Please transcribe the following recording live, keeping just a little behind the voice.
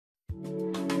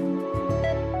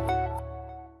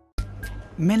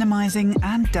Minimizing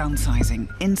and downsizing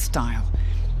in style.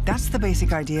 That's the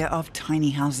basic idea of tiny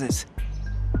houses.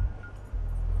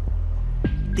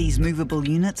 These movable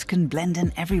units can blend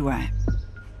in everywhere.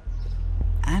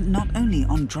 And not only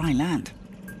on dry land.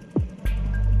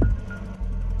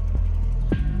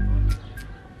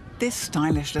 This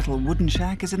stylish little wooden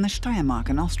shack is in the Steiermark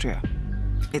in Austria.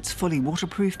 It's fully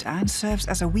waterproofed and serves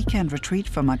as a weekend retreat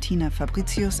for Martina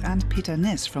Fabricius and Peter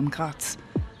Niss from Graz.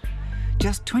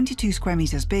 Just 22 square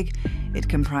meters big, it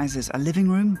comprises a living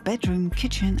room, bedroom,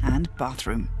 kitchen and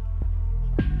bathroom.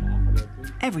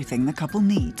 Everything the couple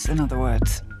needs, in other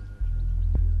words.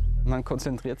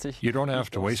 You don't have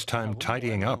to waste time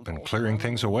tidying up and clearing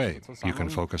things away. You can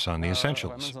focus on the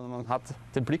essentials.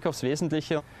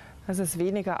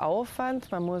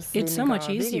 It's so much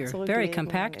easier, very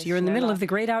compact. You're in the middle of the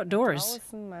great outdoors.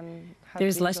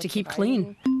 There's less to keep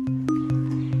clean.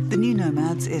 The New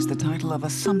Nomads is the title of a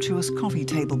sumptuous coffee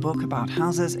table book about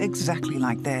houses exactly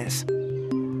like theirs.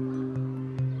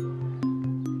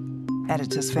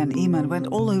 Editor Sven Ehmann went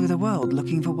all over the world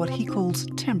looking for what he calls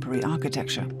temporary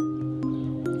architecture,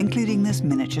 including this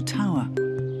miniature tower,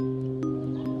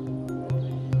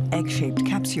 egg-shaped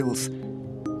capsules,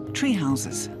 tree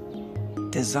houses,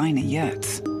 designer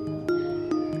yurts.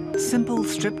 Simple,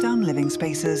 stripped-down living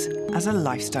spaces as a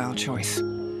lifestyle choice.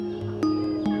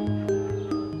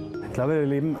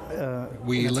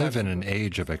 We live in an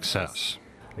age of excess.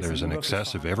 There's an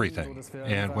excess of everything.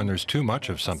 And when there's too much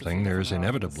of something, there's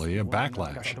inevitably a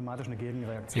backlash.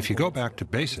 If you go back to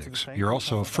basics, you're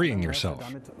also freeing yourself.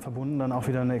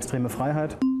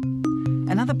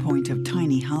 Another point of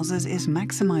tiny houses is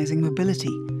maximizing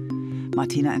mobility.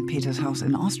 Martina and Peter's house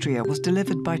in Austria was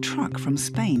delivered by truck from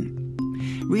Spain.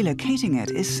 Relocating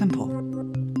it is simple.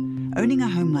 Owning a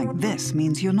home like this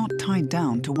means you're not tied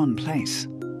down to one place.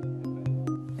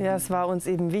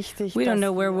 We don't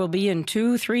know where we'll be in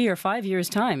 2, 3, or 5 years'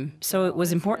 time, so it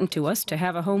was important to us to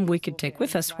have a home we could take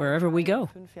with us wherever we go.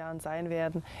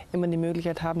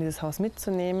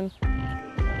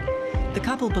 The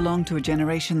couple belong to a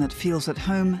generation that feels at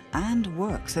home and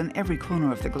works in every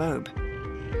corner of the globe.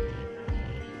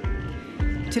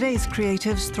 Today's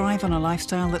creatives thrive on a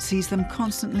lifestyle that sees them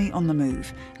constantly on the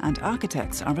move, and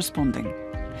architects are responding.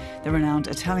 The renowned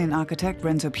Italian architect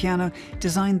Renzo Piano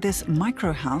designed this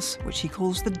micro-house, which he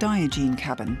calls the Diogenes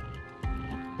cabin.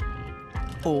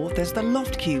 Or there's the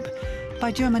Loft Cube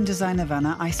by German designer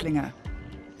Werner Eislinger.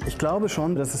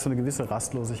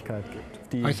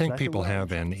 I think people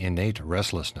have an innate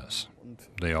restlessness.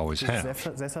 They always have.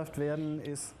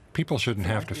 People shouldn't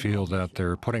have to feel that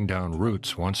they're putting down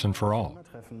roots once and for all.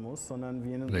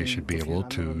 They should be able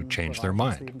to change their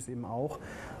mind.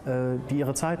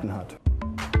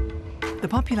 The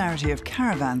popularity of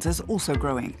caravans is also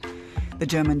growing. The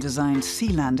German-designed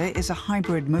Sealander is a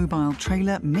hybrid mobile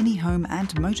trailer, mini-home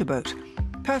and motorboat,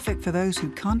 perfect for those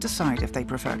who can't decide if they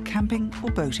prefer camping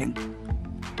or boating.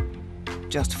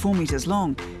 Just 4 meters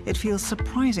long, it feels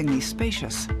surprisingly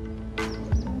spacious.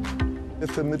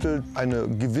 It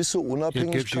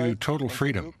gives you total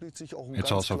freedom.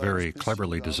 It's also very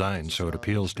cleverly designed, so it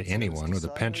appeals to anyone with a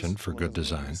penchant for good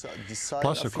design.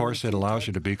 Plus, of course, it allows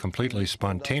you to be completely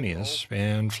spontaneous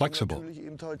and flexible.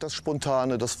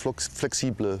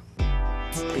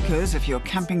 Because if you're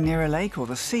camping near a lake or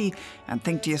the sea and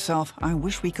think to yourself, I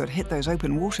wish we could hit those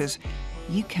open waters,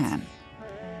 you can.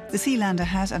 The Sealander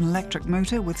has an electric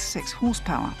motor with 6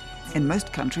 horsepower. In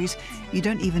most countries, you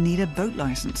don't even need a boat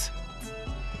license.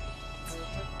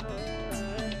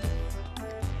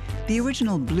 The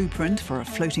original blueprint for a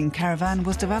floating caravan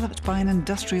was developed by an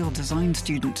industrial design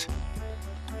student.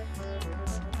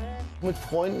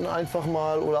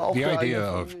 The idea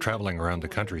of traveling around the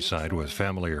countryside with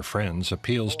family or friends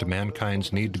appeals to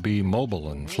mankind's need to be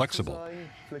mobile and flexible.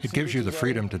 It gives you the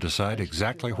freedom to decide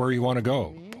exactly where you want to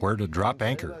go, where to drop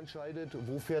anchor.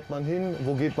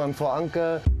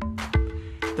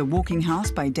 The walking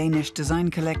house by Danish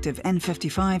design collective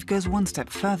N55 goes one step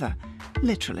further,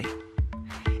 literally.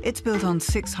 It's built on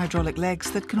 6 hydraulic legs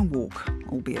that can walk,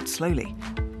 albeit slowly.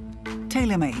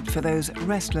 Tailor-made for those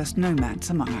restless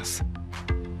nomads among us.